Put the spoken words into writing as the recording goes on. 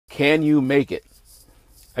Can you make it?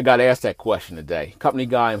 I got asked that question today. Company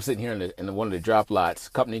guy, I'm sitting here in one of the drop lots.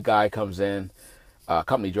 Company guy comes in,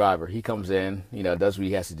 company driver. He comes in, does what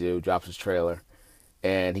he has to do, drops his trailer,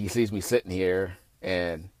 and he sees me sitting here,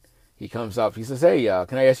 and he comes up. He says, "Hey,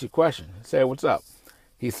 can I ask you a question?" I say, "What's up?"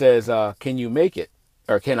 He says, "Can you make it,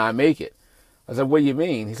 or can I make it?" I said, "What do you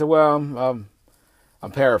mean?" He said, "Well, I'm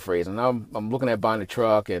paraphrasing. I'm looking at buying a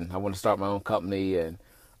truck, and I want to start my own company, and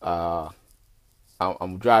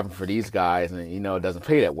I'm driving for these guys, and it doesn't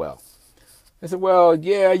pay that well." I said, "Well,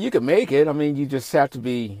 yeah, you can make it. I mean, you just have to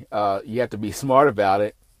be smart about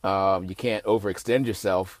it. You can't overextend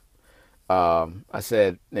yourself." I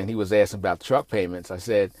said, and he was asking about truck payments. I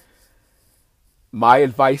said, my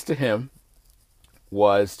advice to him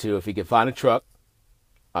was to, if he could find a truck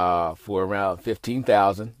for around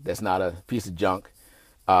 15,000, that's not a piece of junk,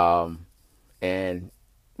 and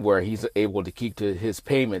where he's able to keep to his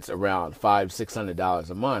payments around $500-600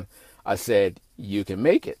 a month, I said, you can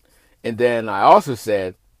make it. And then I also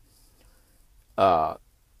said,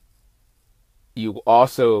 you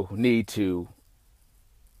also need to,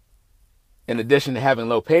 in addition to having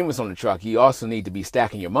low payments on the truck, you also need to be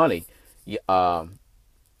stacking your money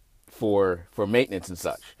for maintenance and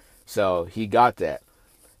such. So he got that.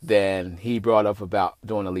 Then he brought up about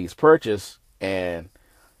doing a lease purchase, and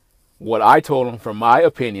what I told him, from my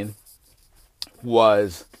opinion,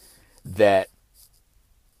 was that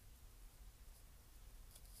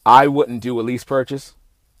I wouldn't do a lease purchase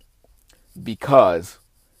because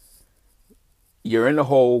you're in the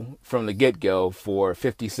hole from the get-go for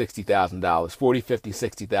 $50,000, $60,000, $40,000,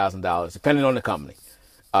 $50,000, $60,000, depending on the company.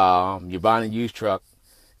 You're buying a used truck,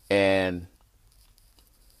 and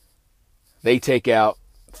they take out,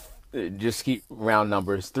 just keep round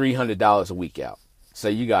numbers, $300 a week out. So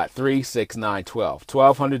you got $3, $6, $9, $12,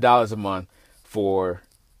 $1,200 a month for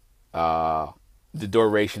the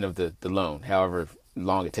duration of the loan, however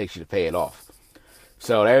long it takes you to pay it off.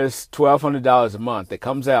 So there's $1,200 a month that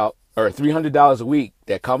comes out, or $300 a week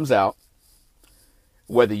that comes out,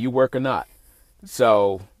 whether you work or not.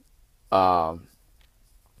 So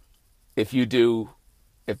if the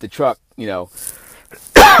truck,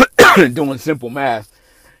 doing simple math,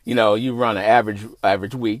 you run an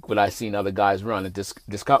average week, what I've seen other guys run at this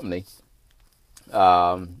company,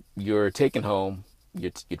 your take home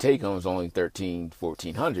is only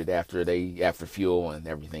 $1,300-$1,400 after fuel and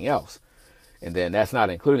everything else, and then that's not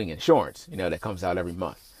including insurance, that comes out every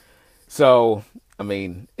month. So I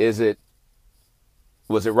mean, was it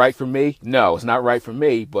right for me? No, it's not right for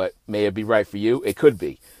me, but may it be right for you? It could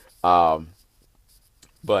be.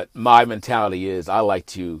 But my mentality is, I like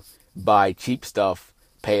to buy cheap stuff,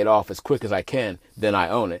 pay it off as quick as I can, then I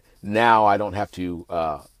own it. Now I don't have to,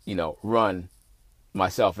 run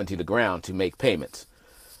myself into the ground to make payments.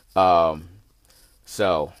 So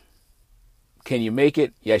can you make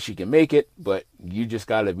it? Yes, you can make it, but you just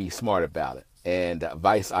got to be smart about it. And the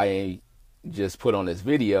advice I just put on this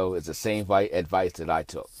video is the same advice that I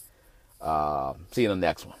took. See you in the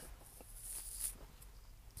next one.